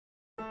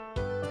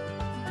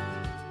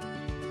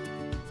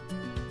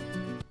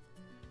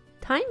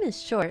Time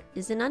is short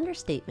is an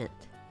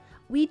understatement.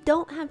 We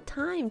don't have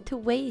time to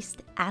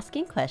waste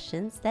asking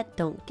questions that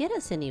don't get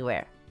us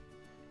anywhere.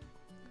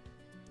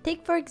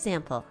 Take for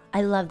example,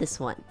 I love this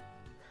one.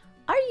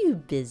 Are you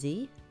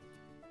busy?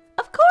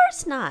 Of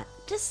course not.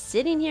 Just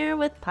sitting here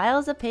with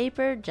piles of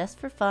paper just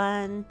for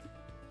fun,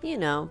 you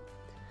know.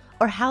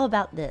 Or how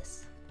about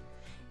this?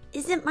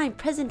 Isn't my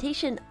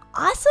presentation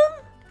awesome?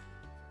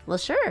 Well,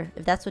 sure,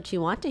 if that's what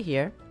you want to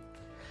hear.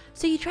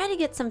 So you try to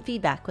get some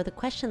feedback with a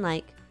question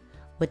like,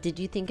 what did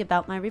you think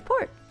about my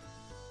report?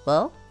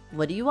 Well,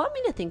 what do you want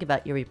me to think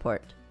about your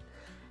report?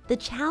 The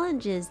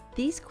challenge is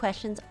these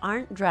questions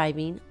aren't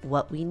driving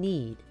what we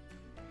need.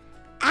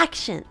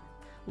 Action!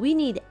 We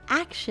need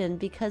action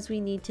because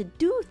we need to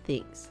do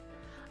things.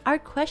 Our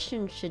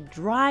questions should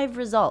drive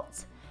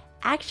results,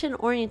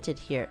 action-oriented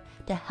here,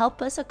 to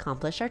help us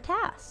accomplish our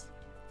tasks.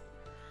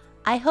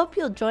 I hope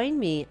you'll join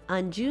me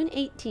on June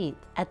 18th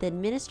at the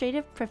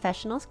Administrative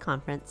Professionals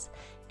Conference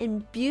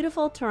in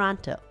beautiful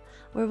Toronto,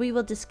 where we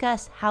will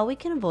discuss how we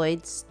can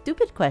avoid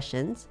stupid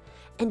questions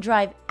and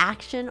drive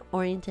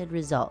action-oriented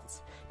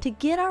results to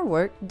get our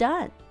work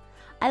done.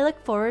 I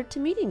look forward to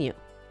meeting you.